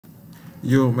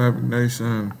Yo, Maverick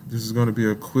Nation, this is going to be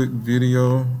a quick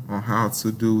video on how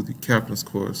to do the captain's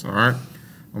course. All right,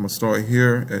 I'm going to start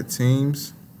here at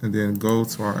teams and then go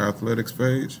to our athletics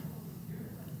page.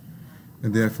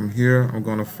 And then from here, I'm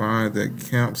going to find that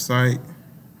campsite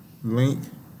link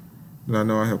that I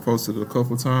know I have posted it a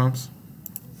couple times.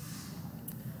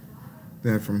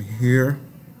 Then from here,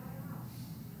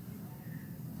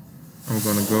 I'm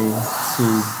going to go to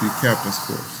the captain's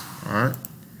course. All right.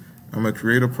 I'm going to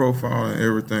create a profile and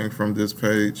everything from this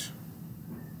page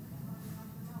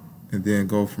and then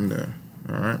go from there.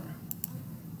 All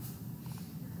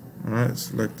right,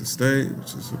 select the state,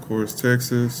 which is of course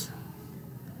Texas.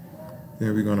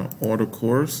 Then we're going to order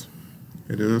course.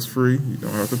 It is free, you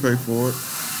don't have to pay for it.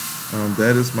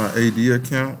 That is my AD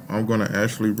account. I'm going to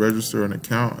actually register an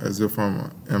account as if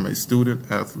I'm a student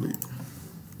athlete.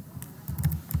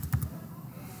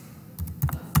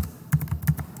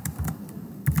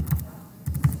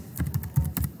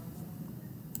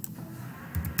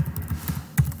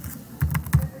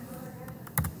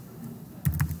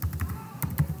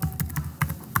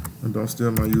 And don't steal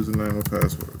my username or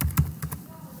password.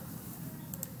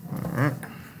 Alright.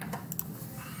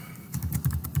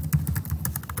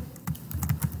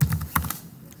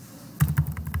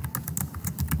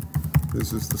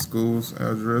 This is the school's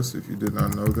address if you did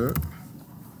not know that.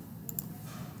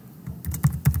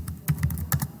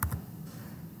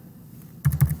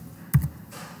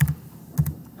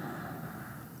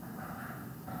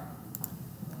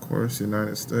 Of course,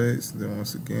 United States, then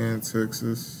once again,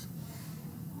 Texas.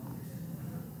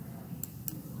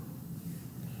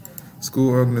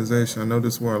 School organization, I know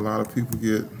this is where a lot of people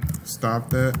get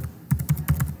stopped at.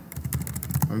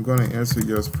 I'm going to enter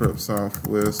Yes Prep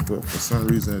Southwest, but for some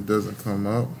reason it doesn't come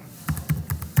up.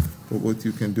 But what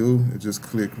you can do is just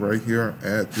click right here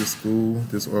at this school,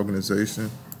 this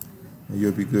organization, and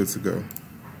you'll be good to go.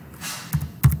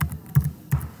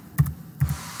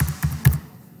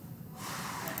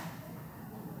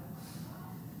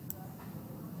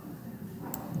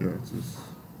 Yeah, just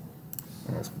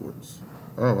all sports.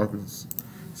 Oh, I can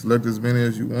select as many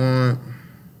as you want.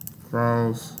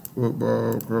 Cross,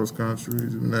 football, cross country,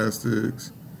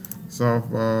 gymnastics,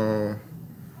 softball,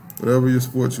 whatever your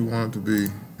sport you want it to be.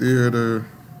 Theater,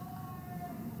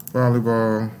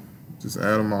 volleyball, just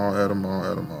add them all, add them all,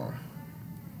 add them all.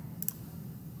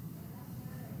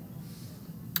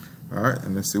 All right,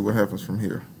 and let's see what happens from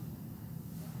here.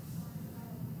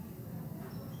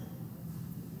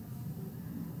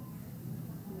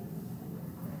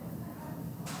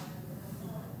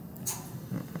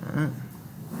 All right.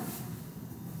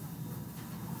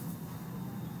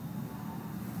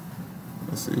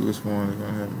 Let's see which one they're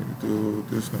going to have me to do.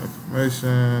 Additional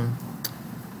information.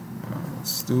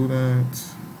 Student.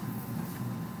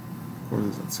 Of course,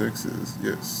 it's in Texas.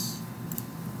 Yes.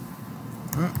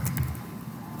 All right.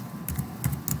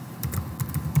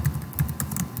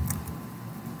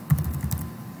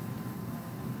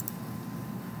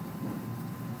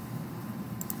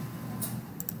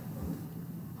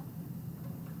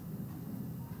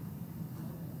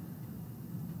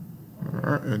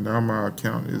 Alright, and now my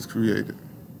account is created.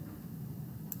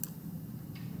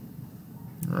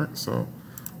 Alright, so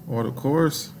order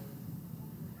course,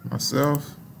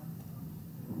 myself,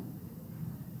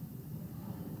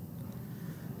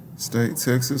 state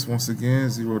Texas, once again,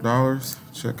 $0,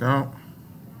 check out.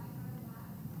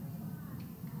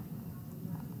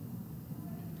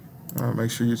 Make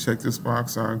sure you check this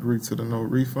box, I agree to the no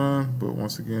refund, but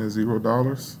once again,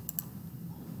 $0.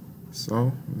 So,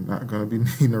 I'm not going to be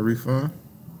needing a refund.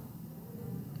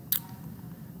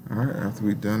 Alright, after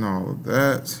we've done all of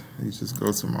that, you just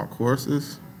go to my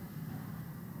courses.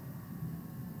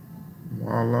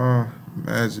 Voila,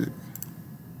 magic.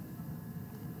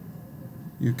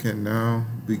 You can now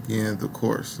begin the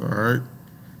course, alright?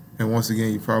 And once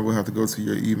again, you probably have to go to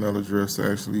your email address to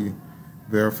actually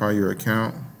verify your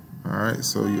account. Alright,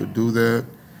 so you'll do that.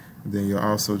 And then you'll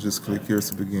also just click here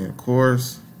to begin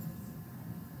course.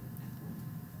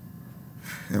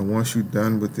 And once you're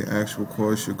done with the actual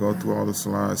course, you go through all the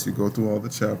slides, you go through all the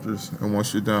chapters, and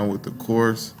once you're done with the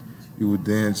course, you would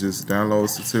then just download a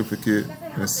certificate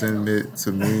and send it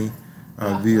to me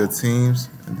via Teams,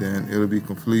 and then it'll be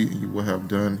complete and you will have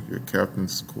done your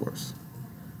captain's course.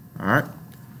 All right?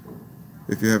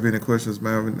 If you have any questions,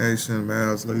 Maverick Nation,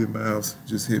 Mavs, Lady Mavs,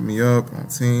 just hit me up on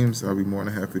Teams. I'll be more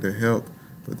than happy to help.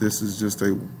 But this is just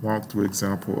a walkthrough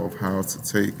example of how to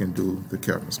take and do the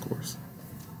captain's course.